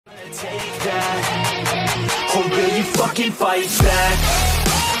Take that, or will you fucking fight back?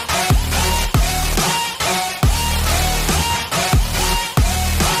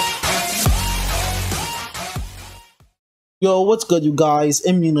 Yo, what's good, you guys?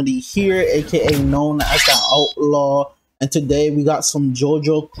 Immunity here, aka known as the Outlaw, and today we got some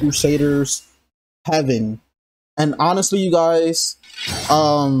Jojo Crusaders Heaven. And honestly, you guys,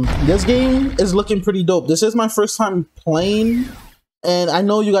 this game is looking pretty dope. This is my first time playing, and I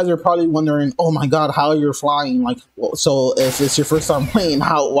know you guys are probably wondering, oh my god, how you're flying. Like, well, so if it's your first time playing,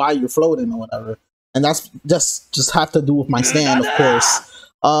 why you're floating or whatever. And that's just have to do with my stand, of course.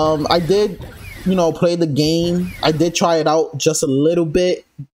 I did, you know, play the game. I did try it out just a little bit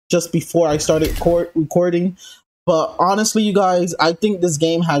just before I started recording. But honestly, you guys, I think this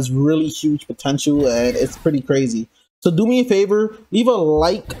game has really huge potential and it's pretty crazy. So do me a favor, leave a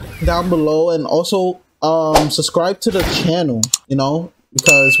like down below and also subscribe to the channel, you know,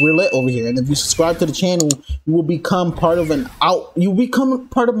 because we're lit over here. And if you subscribe to the channel, you will become part of you become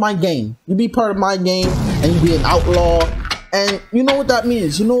part of my game. You be part of my game and you be an outlaw. And you know what that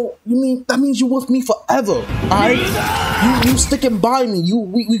means? That means you with me forever. Alright? You sticking by me.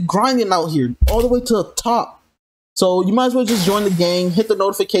 We grinding out here all the way to the top. So you might as well just join the gang, hit the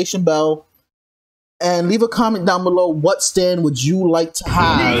notification bell, and leave a comment down below. What stand would you like to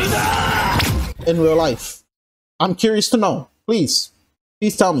have in real life? I'm curious to know. Please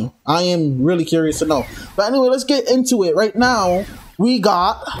tell me. I am really curious to know. But anyway, let's get into it. Right now, we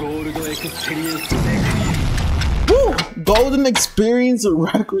got Golden Experience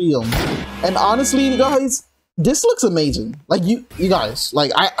Requiem. And honestly, you guys, this looks amazing. Like you guys,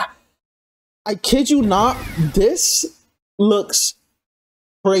 like I kid you not, this looks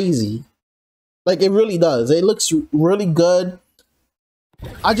crazy. Like it really does. It looks really good.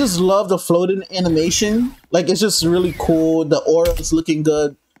 I just love the floating animation. Like it's just really cool. The aura is looking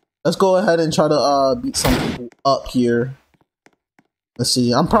good. Let's go ahead and try to beat some people up here. Let's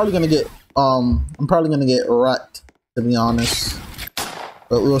see. I'm probably gonna get wrecked, to be honest.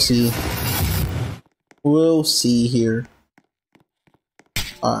 But we'll see. We'll see here.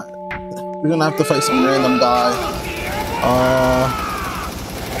 Alright. We're gonna have to fight some random guy.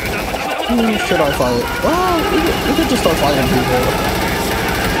 Who should I fight? Oh, we could just start fighting people.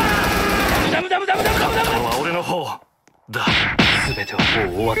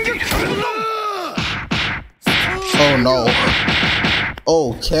 Oh no.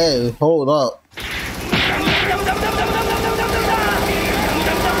 Okay, hold up.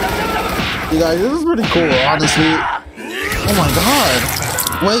 You guys, this is pretty cool, honestly. Oh my god.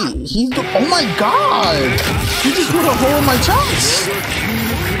 Wait, oh my god! He just put a hole in my chest!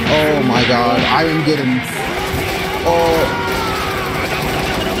 Oh my god, I am getting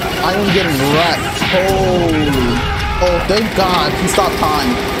wrecked. Holy. Oh, thank god, he stopped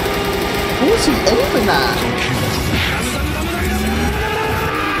time. Who is he aiming at?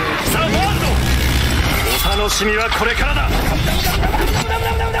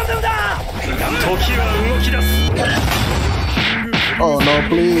 Oh no,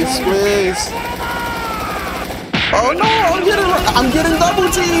 please. Oh no, I'm getting double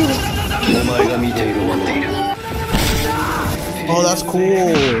teamed. Oh, that's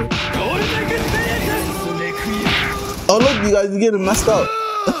cool. Oh look, you guys are getting messed up.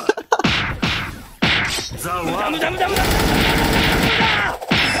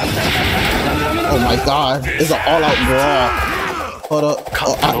 Oh my god, it's an all-out brawl. Hold up.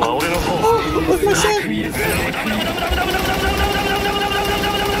 Oh, where's my son?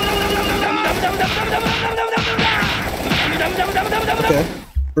 Okay,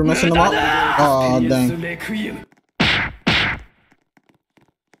 we're messing them up. Oh dang.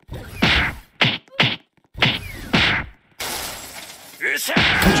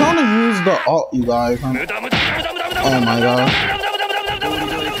 I'm trying to use the alt, you guys. Oh my god.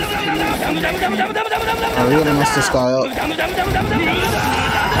 Are we gonna mess this guy up?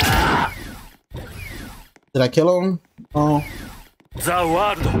 Did I kill him? Oh.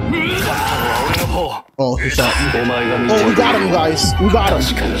 Oh, he shot me. Oh, we got him, guys. We got him.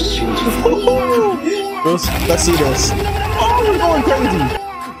 Let's see this. Oh, we're going crazy.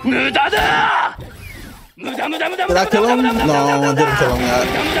 Did I kill him? No, I didn't kill him yet.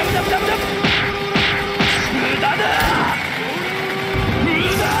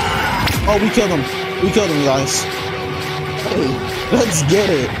 Oh, we killed him. We killed him, guys. Hey, let's get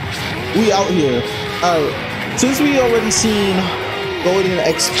it. We out here. Alright, since we already seen Golden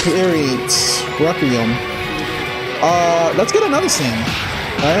Experience Requiem, let's get another scene.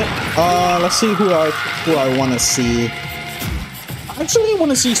 Alright? Let's see who I wanna see. I actually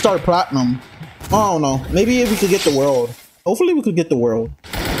wanna see Star Platinum. Oh no, maybe if we could get the world. Hopefully we could get the world.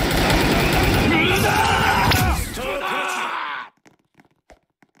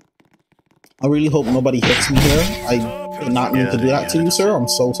 I really hope nobody hits me here. I did not mean to do that to you, sir. I'm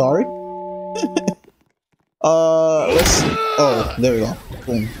so sorry. Let's. Oh, there we go.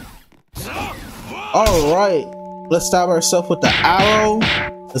 Boom. All right. Let's stab ourselves with the arrow.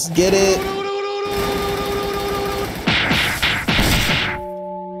 Let's get it.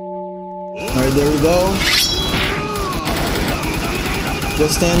 All right, there we go. What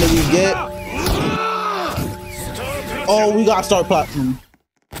stand did we get? Oh, we got Star Platinum.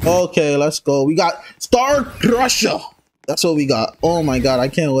 Okay, let's go. We got Star Crusher. That's what we got. Oh my god, I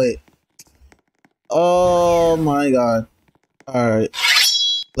can't wait. Oh my god. Alright.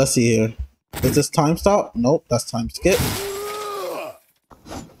 Let's see here. Is this time stop? Nope, that's time skip.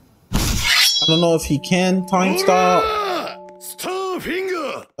 I don't know if he can time stop.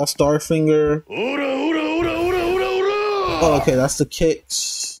 That's Star Finger. Oh, okay, that's the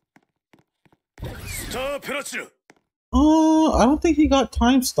kicks. Oh, I don't think he got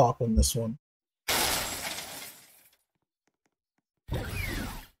time stop in this one.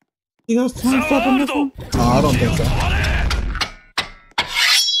 He got time stop in this one? No, I don't think so.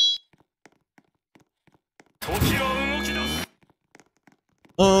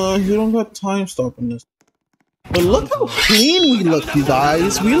 You don't got time stop in this. But look how clean we look, you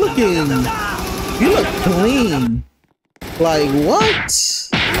guys. We look clean. Like, what?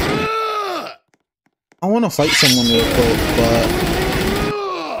 I want to fight someone real quick, but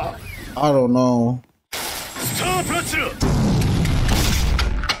I don't know.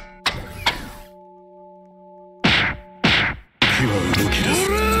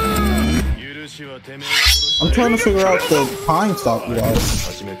 I'm trying to figure out the time stop, you guys.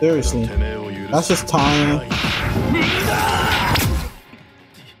 Seriously. That's just time.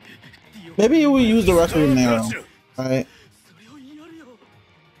 Maybe we use the rest of the arrow, right?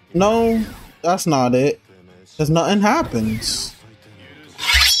 No, that's not it. Because nothing happens.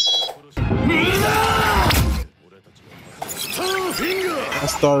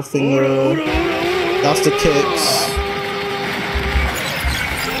 That's Star Finger. That's the kicks.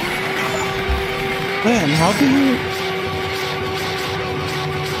 Man, how do you...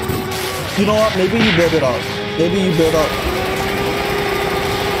 You know what? Maybe you build it up. Maybe you build up.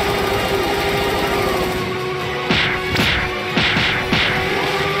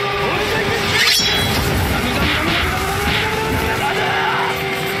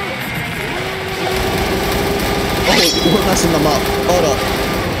 Oh, we're messing them up. Hold up.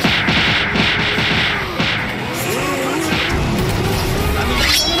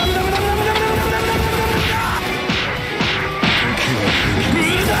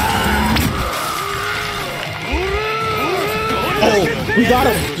 Oh, we got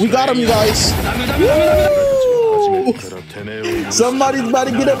him! We got him, you guys! Woo! Somebody's about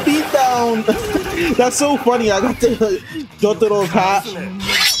to get a beat down! That's so funny. I got the Jojo's hat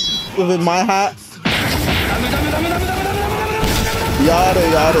within my hat. Yada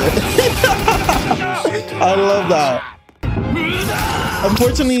yada. I love that.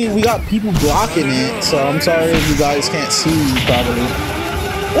 Unfortunately, we got people blocking it, so I'm sorry if you guys can't see probably.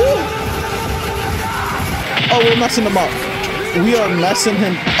 Ooh. Oh, we're messing them up. We are messing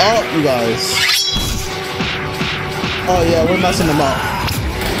him up, you guys. Oh yeah, we're messing him up.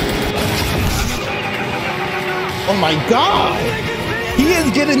 Oh my god! He is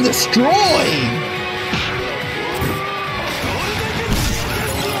getting destroyed!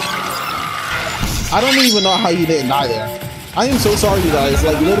 I don't even know how you didn't die there. I am so sorry, you guys.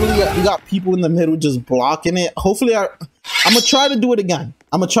 Like, literally, we got people in the middle just blocking it. Hopefully, I'm gonna try to do it again.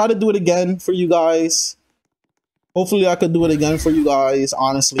 I'm gonna try to do it again for you guys. Hopefully I could do it again for you guys,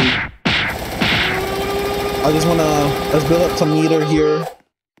 honestly. I just wanna, let's build up some meter here.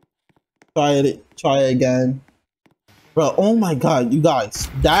 Try it again. Bro, oh my god, you guys,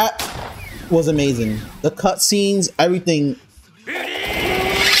 that was amazing. The cutscenes, everything.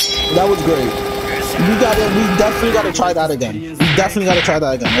 That was great. We definitely gotta try that again.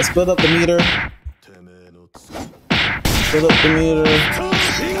 Let's build up the meter. Build up the meter.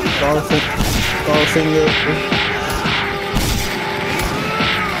 Star Finger.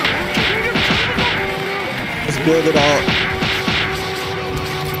 Build it out.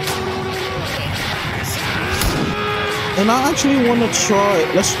 And I actually want to try.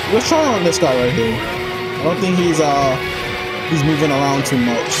 Let's try on this guy right here. I don't think he's moving around too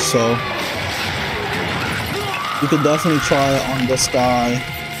much, so we could definitely try it on this guy.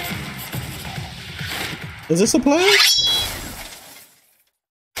 Is this a player?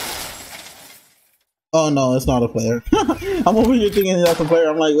 Oh no, it's not a player. I'm over here thinking that's a player.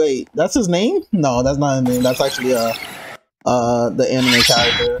 I'm like, wait, that's his name? No, that's not his name. That's actually the anime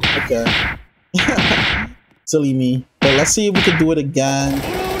character. Okay. Silly me. But let's see if we can do it again.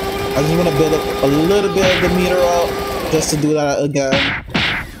 I just want to build up a little bit of the meter up just to do that again.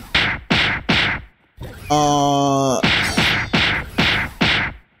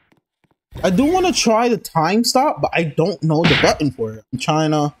 I do want to try the time stop, but I don't know the button for it. I'm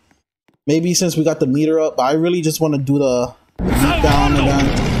trying to, maybe since we got the meter up, but I really just want to do the beat down again.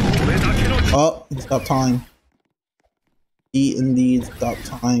 Oh, stop time. Eat indeed, stop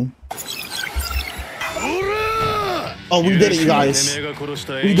time. Oh, we did it, you guys. We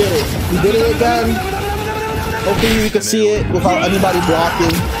did it. We did it again. Hopefully you can see it without anybody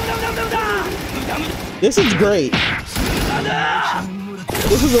blocking. This is great.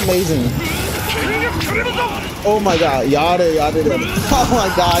 This is amazing. Oh my god, yada. Oh my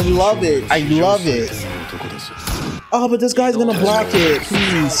god, I love it. I love it. Oh, but this guy's gonna block it.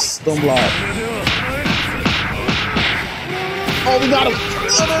 Please, don't block. Oh, we got him. No.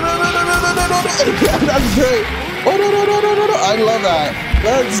 That's great. Oh, no. I love that.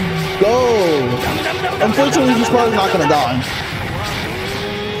 Let's go. Unfortunately, he's probably not gonna die.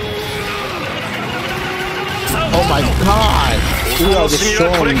 Oh my god. We are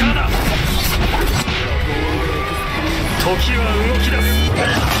destroying him.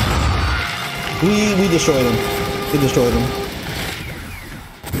 We destroyed him. We destroyed him.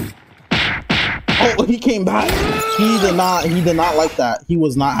 Oh, he came back. He did not like that. He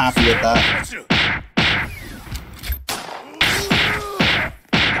was not happy with that.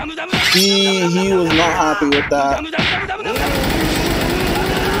 He was not happy with that.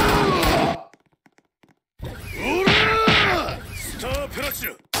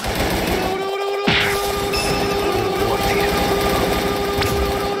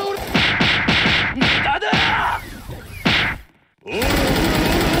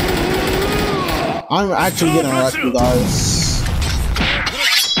 I'm actually getting wrecked, you guys.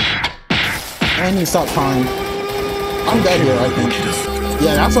 And he stopped time. I'm dead here, I think.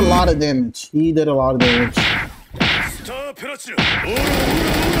 Yeah, that's a lot of damage. He did a lot of damage.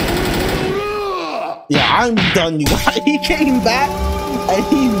 Yeah, I'm done, you guys. He came back and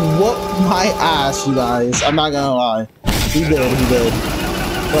he whooped my ass, you guys. I'm not gonna lie. He did.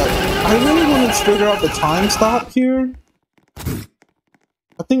 But I really want to figure out the time stop here.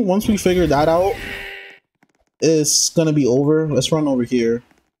 I think once we figure that out, it's gonna be over. Let's run over here.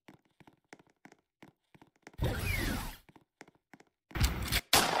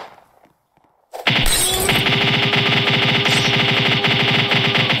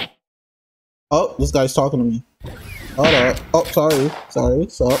 Oh, this guy's talking to me. Hold up. Oh, sorry.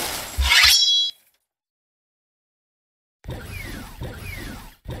 So.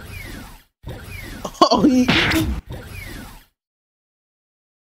 Oh, he.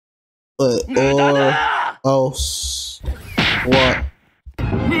 Or. Oh. What?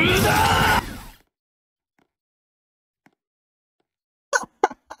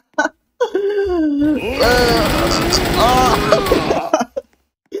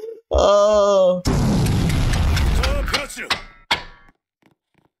 Oh.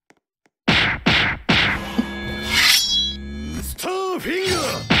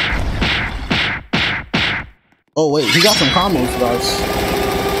 Oh wait, he got some combos, guys.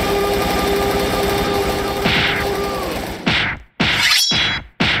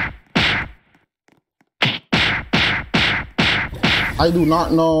 I do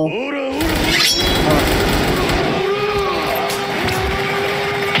not know.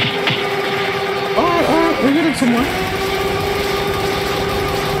 We're getting somewhere.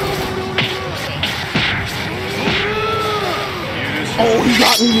 Oh, he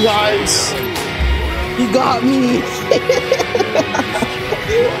got me, you guys. He got me.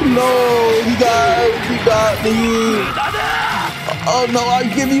 No, you guys, he got me. Oh no, I'll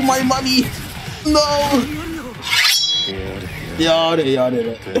give you my money. No. Yada.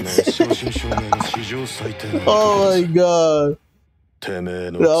 Oh my god.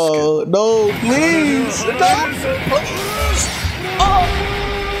 No, please! No, please!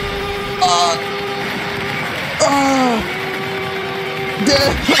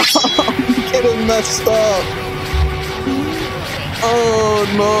 Damn! I'm getting messed up. Oh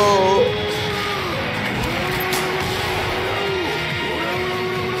no!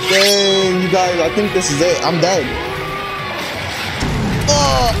 Dang, you guys! I think this is it. I'm dead.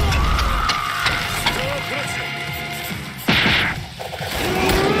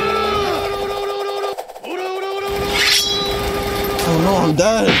 Oh no, I'm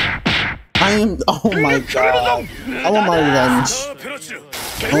dead. I am. Oh my god. I want my revenge.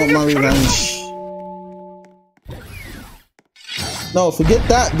 I want my revenge. No, forget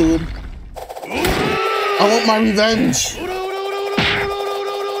that, dude. I want my revenge.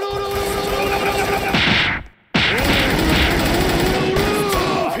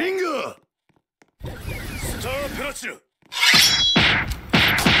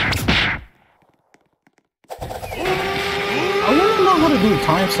 how to do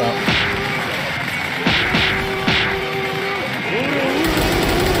time stop.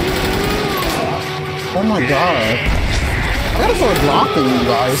 Oh my god. I gotta start blocking you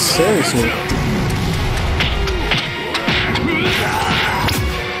guys, seriously.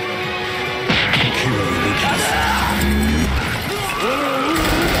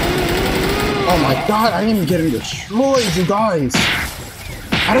 Oh my god, I am getting destroyed, you guys.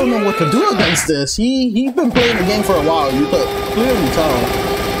 I don't know what to do against this. He's been playing the game for a while, you could clearly tell.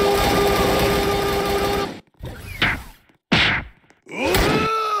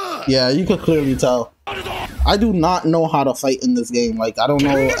 Yeah, you could clearly tell. I do not know how to fight in this game. Like, I don't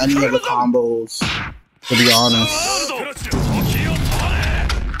know any of the combos, to be honest.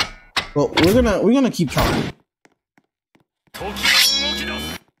 But we're gonna keep trying.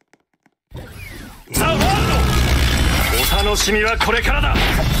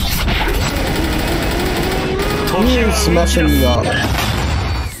 He's messing me up.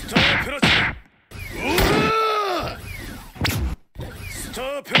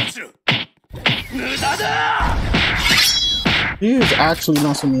 He is actually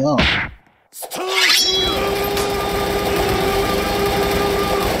messing me up.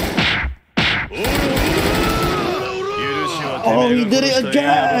 Oh, he did it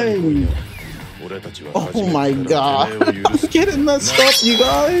again! Oh my god. I'm getting messed up, you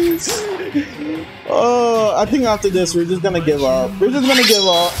guys. Oh, I think after this, we're just gonna give up. We're just gonna give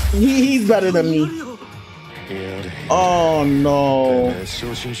up. He's better than me. Oh no.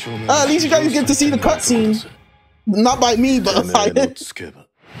 At least you guys get to see the cutscene. Not by me, but by him.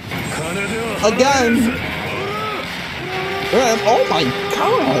 Again. Oh my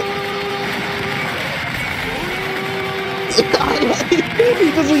god.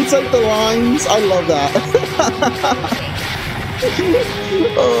 He just reset the lines. I love that.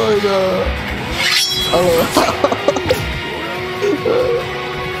 Oh my god. I love that.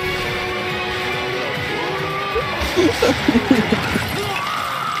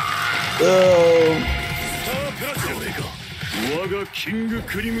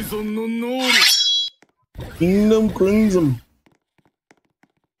 Kingdom Crimson.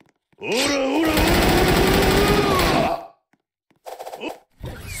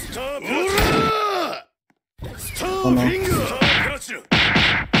 Oh no.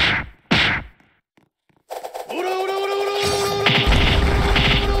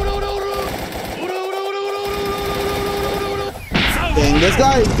 Dang, this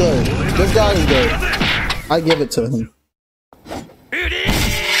guy is good. This guy is good. I give it to him.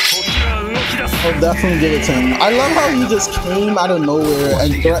 I'll definitely give it to him. I love how he just came out of nowhere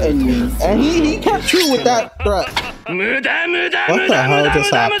and threatened me. And he kept true with that threat. What the hell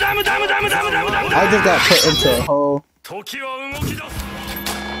just happened? I just got put into a hole.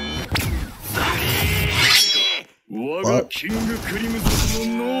 What?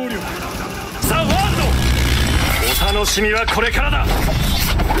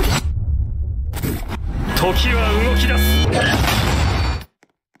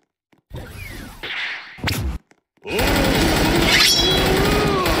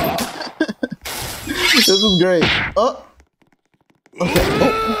 This is great. Oh.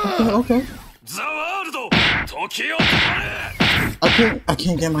 Okay. Oh, okay. I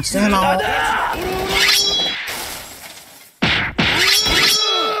can't get my stand on.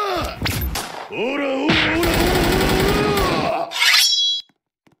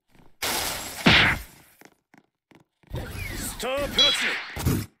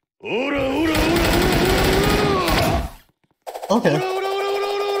 Okay.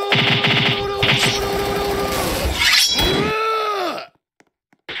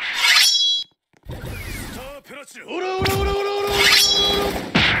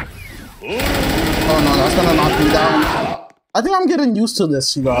 Oh no, that's gonna knock me down. I think I'm getting used to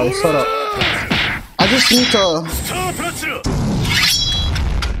this, you guys. Hold up. I just need to...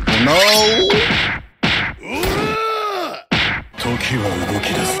 No.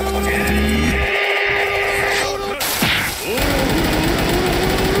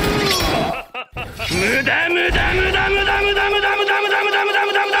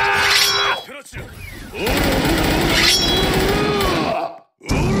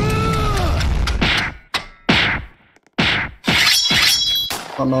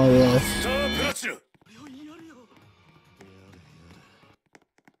 Oh no, yeah.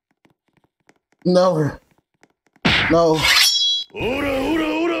 No. No.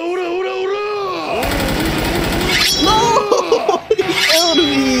 No! He killed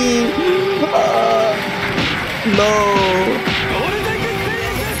me! No.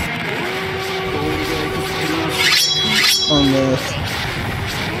 Oh no.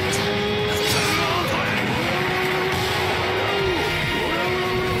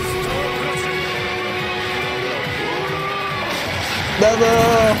 Never.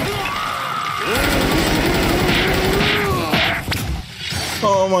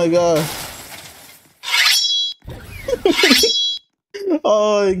 Oh my god.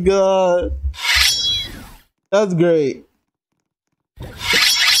 Oh my god. That's great.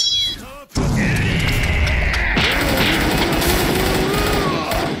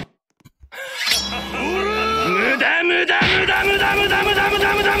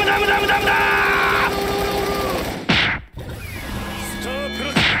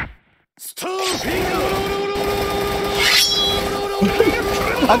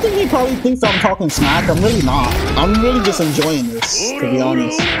 I think he probably thinks I'm talking smack. I'm really not. I'm really just enjoying this, to be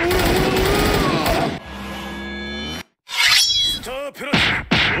honest.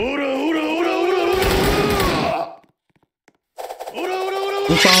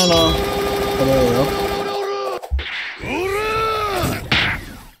 I'm trying to... Oh, there we go.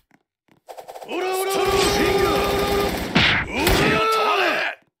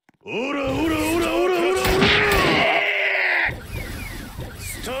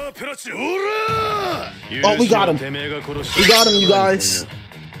 Oh, we got him. We got him, you guys.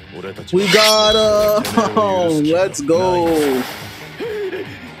 We got him. Let's go.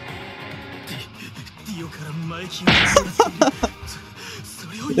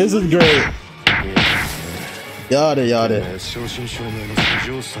 This is great. Yada yada.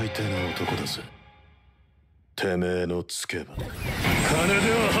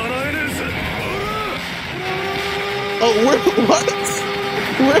 Oh, what?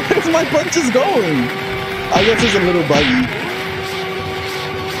 Where's my punches going? I guess it's a little buggy.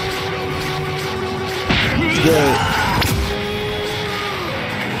 It's good.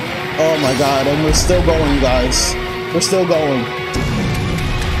 Oh my god, and we're still going, guys. We're still going.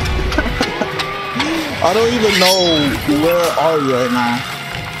 I don't even know where are we right now.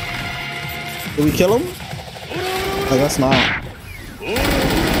 Did we kill him? I guess not.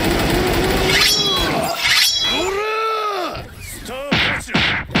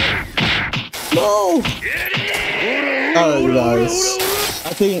 No! Alright, you guys.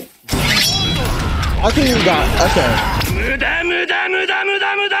 I think we got... Okay.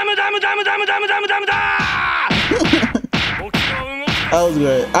 That was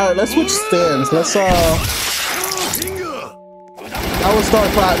great. Alright, let's switch stands. Let's, I will start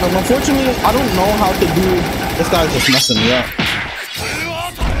platinum. Unfortunately, I don't know how to do... This guy's just messing me up.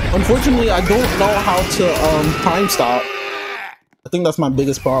 Unfortunately, I don't know how to, time stop. I think that's my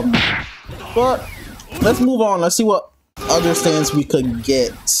biggest problem. But let's move on. Let's see what other stands we could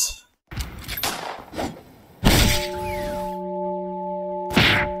get.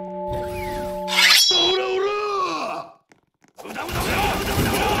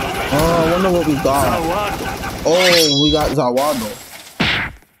 Oh, I wonder what we got. Oh, we got Zawado.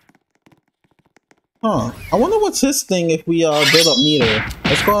 Huh. I wonder what's his thing if we build up meter.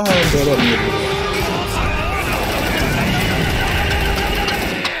 Let's go ahead and build up meter.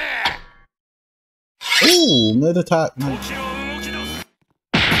 Ooh, mid attack. Nice.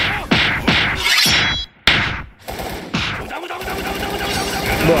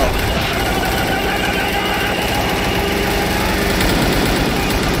 Bro.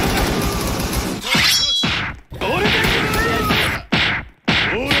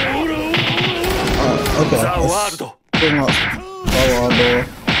 Okay. Bring up Zawado.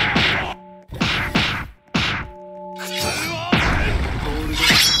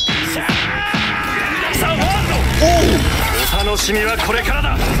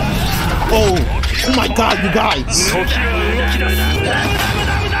 Oh my god, you guys! You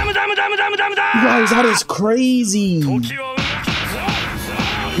guys, that is crazy!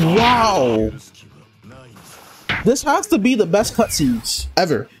 Wow! This has to be the best cutscenes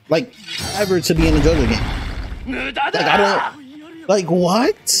ever. Like, ever to be in a Jojo game. Like, I don't... Like,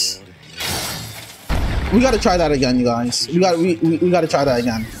 what? We gotta try that again, you guys. We gotta try that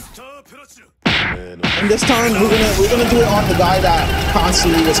again. And this time we're gonna do it on the guy that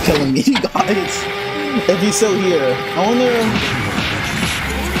constantly was killing me, guys. If he's still here. I wonder.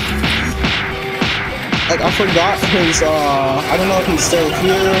 Like, I forgot his I don't know if he's still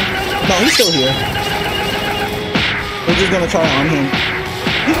here. No, he's still here. We're just gonna try it on him.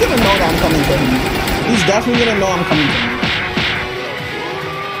 He's gonna know that I'm coming for him. He's definitely gonna know I'm coming for him.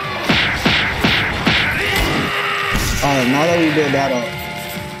 Alright, now that we build that up.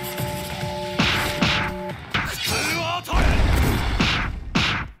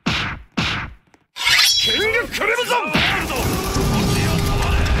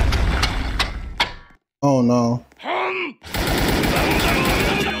 Oh no.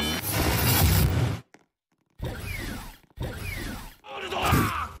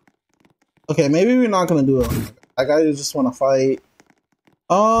 Okay, maybe we're not gonna do it. Like, I just want to fight.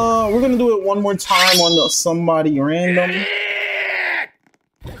 We're gonna do it one more time on somebody random.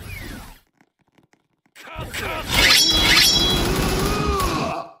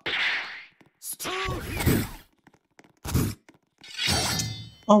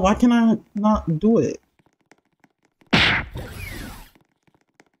 Oh, why can I not do it?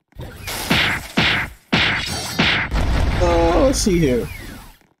 Let's see here.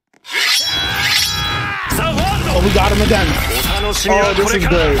 Oh, we got him again. Oh, this is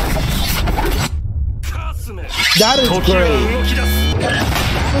great. That is great.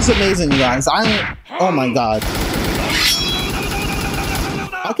 That's amazing, you guys. Oh my god.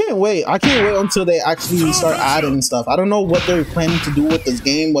 I can't wait. I can't wait until they actually start adding stuff. I don't know what they're planning to do with this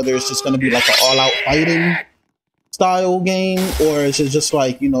game, whether it's just going to be like an all-out fighting style game, or it's just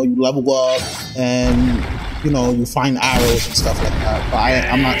like, you know, you level up and, you know, you find arrows and stuff like that. But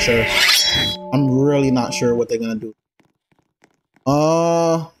I'm not sure. I'm really not sure what they're going to do.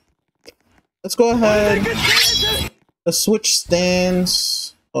 Let's go ahead. Let's switch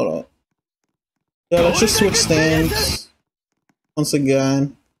stands. Hold up. Yeah, let's just switch stands once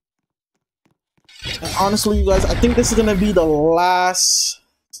again. And honestly, you guys, I think this is gonna be the last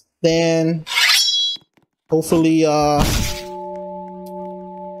stand. Hopefully,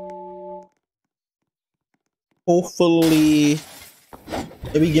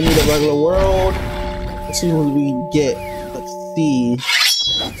 maybe give me the regular world. Let's see what we get. Let's see.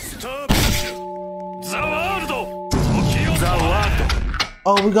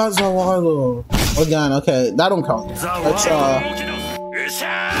 Oh, we got Zawado again. Okay, that don't count.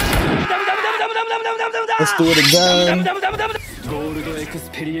 Let's do it again.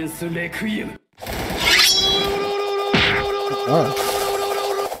 Alright.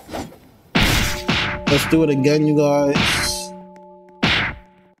 Let's do it again, you guys.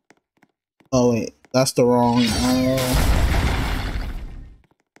 Oh wait, that's the wrong.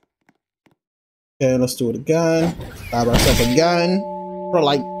 Okay, let's do it again. Stab ourselves again for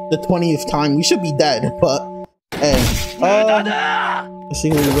like the 20th time. We should be dead, but hey. Let's see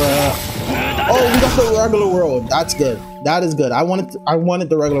who we got. Oh, we got the regular world. That's good. That is good. I wanted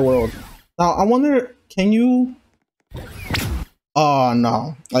the regular world. Now I wonder, can you? Oh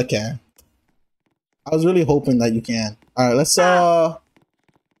no, I can't. I was really hoping that you can. All right, let's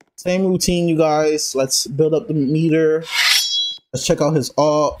same routine, you guys. Let's build up the meter. Let's check out his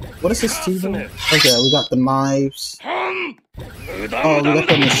ult. What is his team? Okay, we got the knives. Oh, we got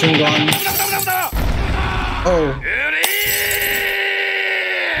the machine gun. Oh.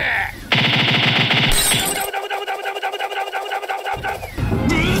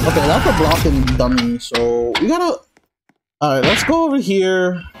 Okay, that's a blocking dummy, so we gotta... Alright, let's go over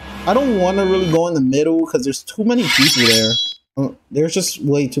here. I don't want to really go in the middle because there's too many people there. There's just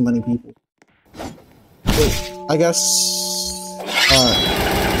way too many people. So, I guess... Alright.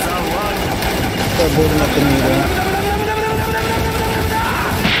 Start building up the meter.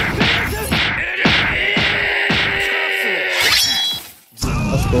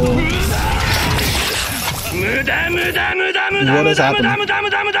 Let's go. What is happening?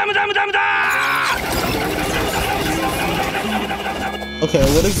 Okay,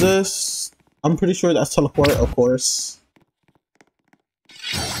 what is this? I'm pretty sure that's teleport, of course.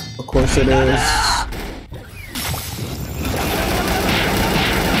 Of course it is.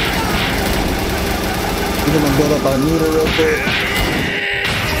 We're gonna build up our meter real quick.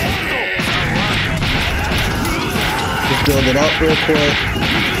 Just build it up real quick.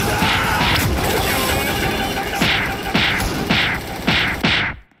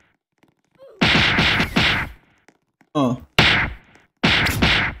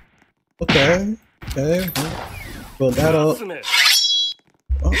 Okay. Build that up.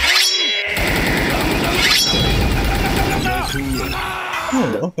 Oh,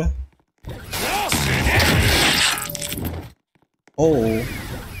 okay. Oh.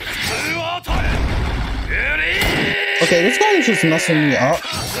 Okay, this guy is just messing me up.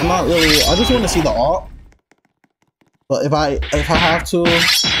 I'm not really... I just want to see the ult. But if I have to...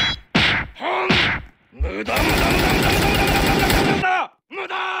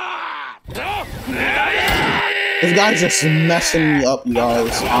 This guy's just messing me up, you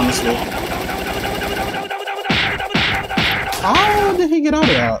guys, honestly. How did he get out of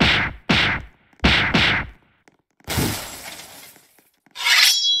that?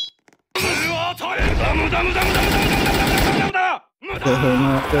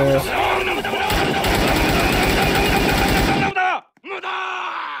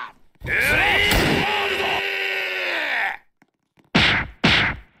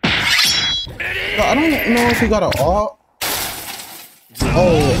 I don't know if he got an ult.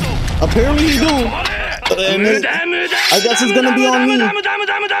 Oh, apparently he do. And I guess it's gonna be on me. Oh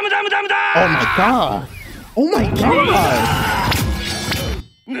my god. Oh my god.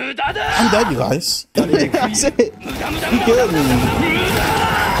 I'm dead, you guys. That's it. He killed me.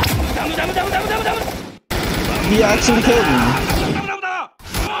 He actually killed me.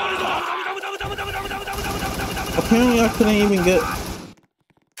 Apparently I couldn't even get...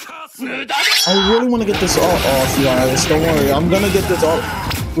 I really want to get this all off, you guys. Don't worry, I'm gonna get this all...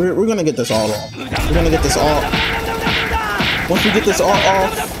 We're gonna get this all off. We're gonna get this all... Once we get this all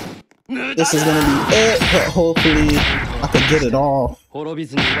off, this is gonna be it, but hopefully I could get it off. Put up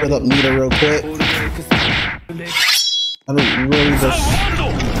meter real quick. I don't really just...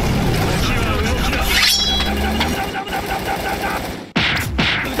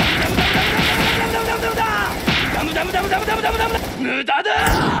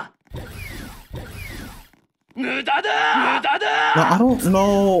 Now, I don't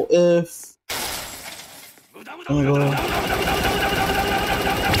know if...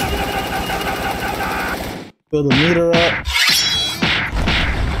 Fill the meter up.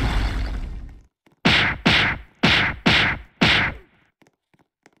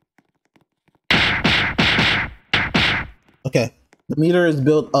 Okay, the meter is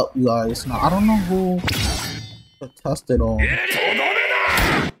built up, you guys. Now, I don't know who to test it on.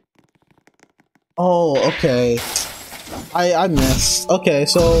 Oh, okay. I missed. Okay,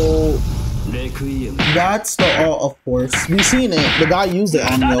 so that's the of course. We've seen it. The guy used it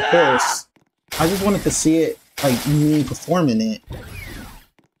on me, of course. I just wanted to see it, like me performing it.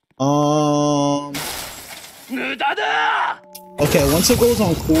 Okay, once it goes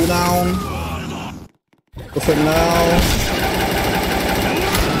on cooldown, but for now.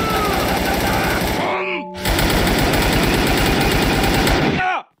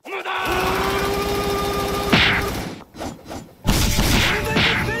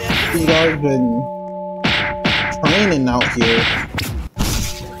 You guys been training out here.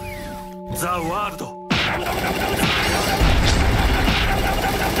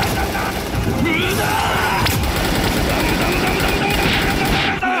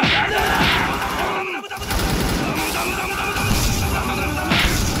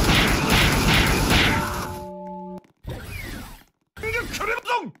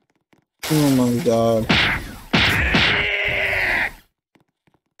 Oh my god.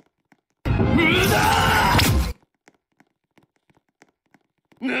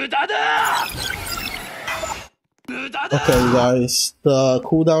 Okay, guys, the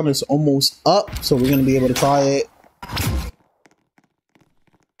cooldown is almost up, so we're gonna be able to try it.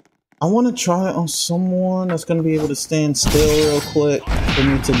 I want to try it on someone that's gonna be able to stand still real quick for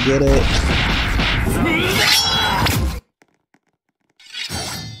me to get it.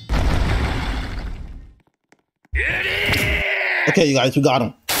 Okay, you guys, we got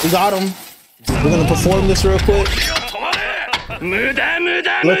him. We got him. We're gonna perform this real quick.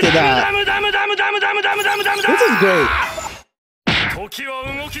 Look at that. This is great.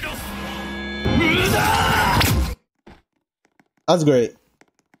 That's great.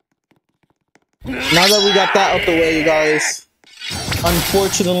 Now that we got that out the way, you guys,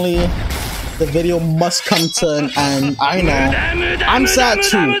 unfortunately, the video must come to an end. I know. I'm sad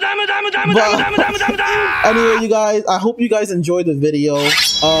too. But anyway, you guys, I hope you guys enjoyed the video.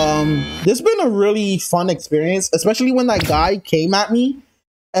 This has been a really fun experience, especially when that guy came at me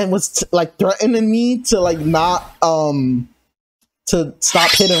and was like threatening me to like not to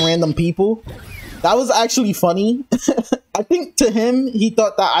stop hitting random people. That was actually funny. I think to him, he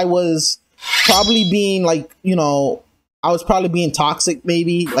thought that I was probably being like, you know, I was probably being toxic,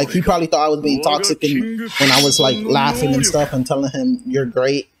 maybe. Like, he probably thought I was being toxic when I was like laughing and stuff and telling him you're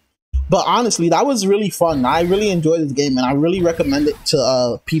great. But honestly, that was really fun. I really enjoyed this game, and I really recommend it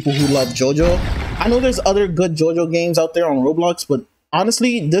to people who love Jojo. I know there's other good Jojo games out there on Roblox, but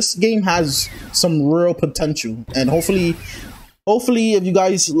honestly, this game has some real potential. And hopefully if you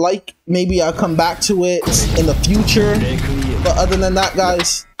guys like, maybe I'll come back to it in the future. But other than that,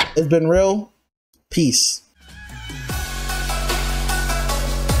 guys, it's been real. Peace.